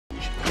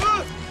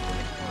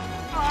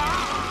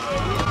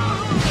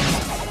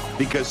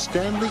because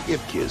Stanley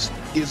Ipkiss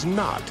is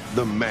not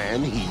the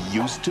man he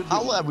used to be.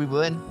 Hello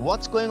everyone,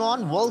 what's going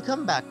on?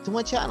 Welcome back to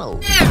my channel.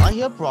 I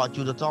have brought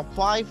you the top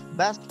 5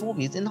 best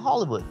movies in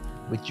Hollywood,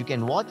 which you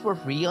can watch for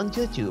free on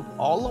YouTube.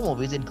 All the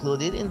movies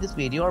included in this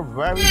video are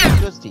very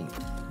interesting,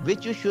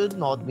 which you should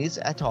not miss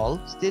at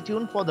all. Stay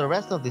tuned for the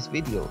rest of this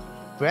video.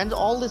 Friends,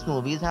 all these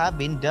movies have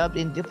been dubbed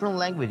in different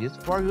languages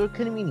for your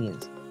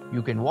convenience.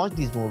 You can watch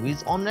these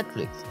movies on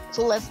Netflix.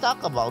 So let's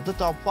talk about the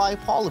top 5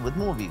 Hollywood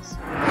movies.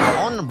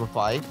 On number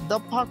 5, The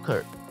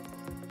Parker.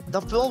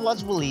 The film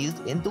was released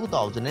in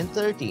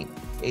 2013.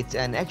 It's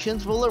an action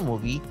thriller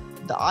movie.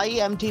 The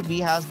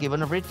IMDb has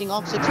given a rating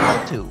of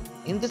 6.2.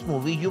 In this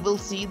movie, you will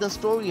see the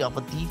story of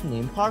a thief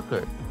named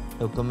Parker,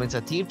 who commits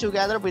a thief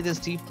together with his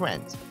thief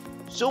friends.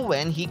 So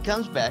when he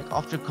comes back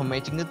after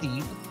committing the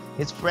thief,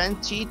 his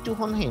friends cheat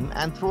on him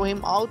and throw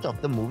him out of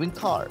the moving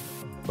car.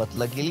 But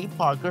luckily,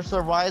 Parker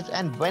survives,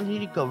 and when he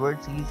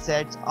recovers, he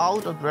sets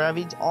out to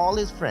revenge all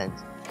his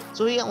friends.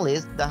 So he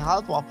enlists the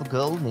help of a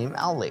girl named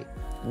Ellie.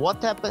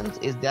 What happens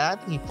is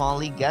that he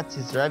finally gets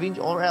his revenge,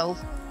 or else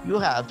you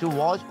have to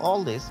watch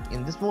all this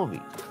in this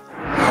movie.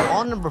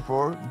 On number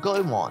 4,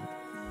 Going On.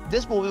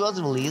 This movie was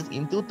released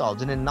in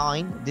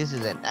 2009. This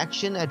is an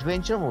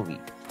action-adventure movie.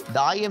 The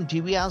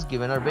IMDb has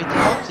given a rating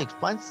of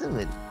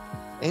 6.7.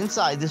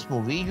 Inside this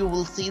movie, you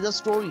will see the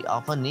story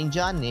of a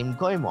ninja named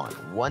Goemon.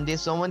 One day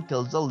someone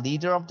kills the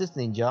leader of this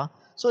ninja,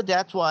 so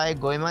that's why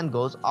Goemon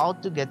goes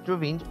out to get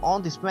revenge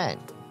on this man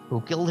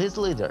who killed his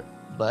leader.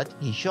 But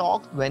he's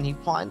shocked when he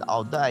finds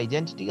out the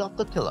identity of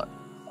the killer.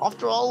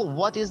 After all,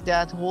 what is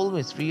that whole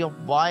mystery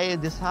of why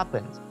this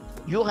happens?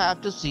 You have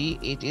to see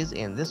it is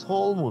in this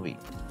whole movie.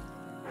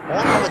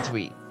 On number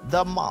 3,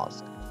 The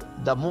Mask.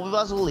 The movie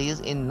was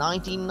released in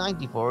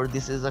 1994.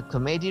 This is a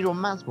comedy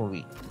romance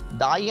movie.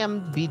 The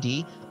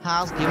IMDb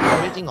has given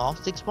a rating of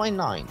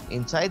 6.9.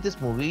 Inside this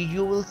movie,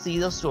 you will see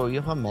the story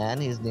of a man.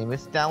 His name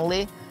is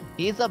Stanley.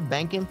 He is a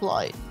bank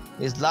employee.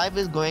 His life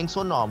is going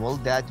so normal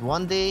that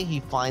one day he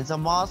finds a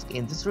mask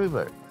in this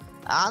river.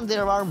 And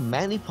there are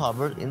many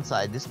powers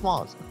inside this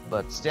mask.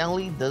 But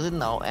Stanley doesn't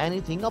know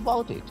anything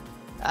about it.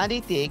 And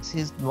he takes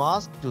his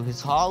mask to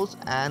his house,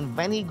 and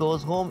when he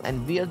goes home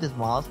and wears this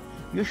mask,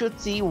 you should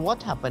see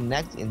what happened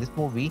next in this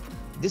movie.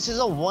 This is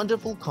a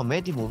wonderful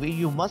comedy movie.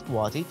 You must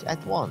watch it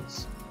at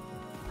once.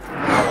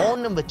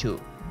 On number 2,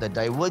 the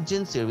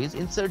Divergent series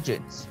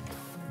Insurgents.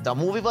 The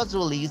movie was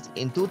released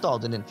in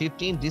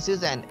 2015. This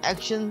is an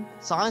action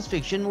science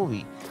fiction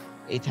movie.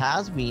 It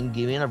has been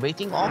given a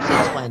rating of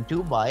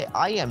 6.2 by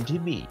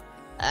IMDb.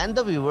 And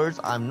the viewers,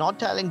 I'm not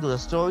telling the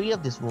story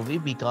of this movie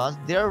because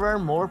there were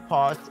more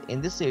parts in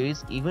this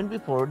series even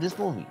before this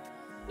movie.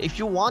 If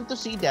you want to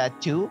see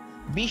that too,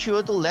 be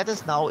sure to let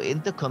us know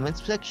in the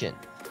comments section.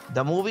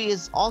 The movie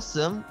is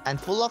awesome and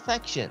full of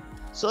action,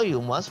 so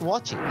you must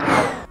watch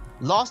it.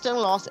 Lost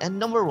and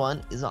number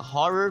 1 is a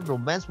horror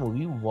romance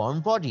movie,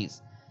 Warm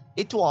Bodies.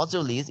 It was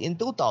released in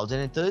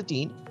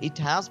 2013. It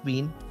has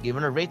been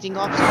given a rating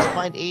of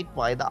 6.8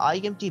 by the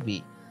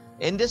IMDb.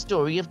 In the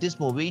story of this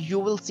movie, you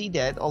will see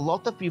that a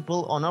lot of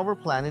people on our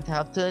planet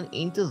have turned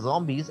into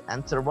zombies,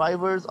 and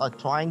survivors are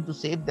trying to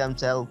save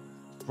themselves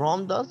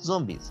from the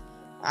zombies.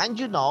 And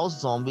you know,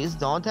 zombies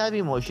don't have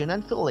emotion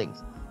and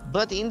feelings.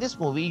 But in this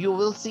movie, you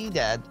will see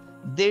that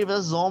there were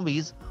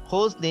zombies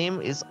whose name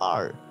is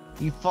R.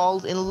 He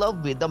falls in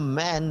love with a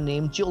man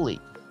named Jolie.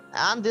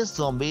 And this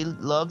zombie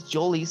loves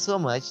Jolie so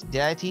much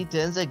that he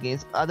turns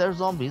against other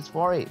zombies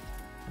for it.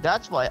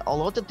 That's why a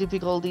lot of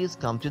difficulties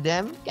come to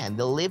them. Can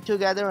they live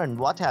together, and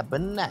what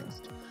happened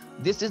next?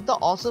 This is the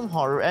awesome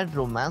horror and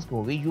romance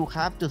movie you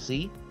have to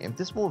see in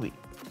this movie.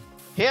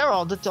 Here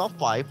are the top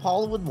 5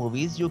 Hollywood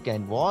movies you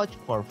can watch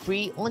for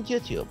free on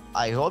YouTube.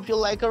 I hope you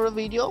like our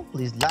video.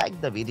 Please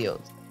like the videos.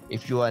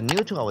 If you are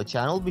new to our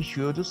channel, be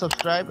sure to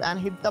subscribe and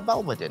hit the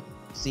bell button.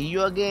 See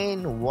you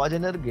again. Watch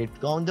another great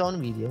countdown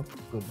video.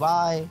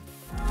 Goodbye.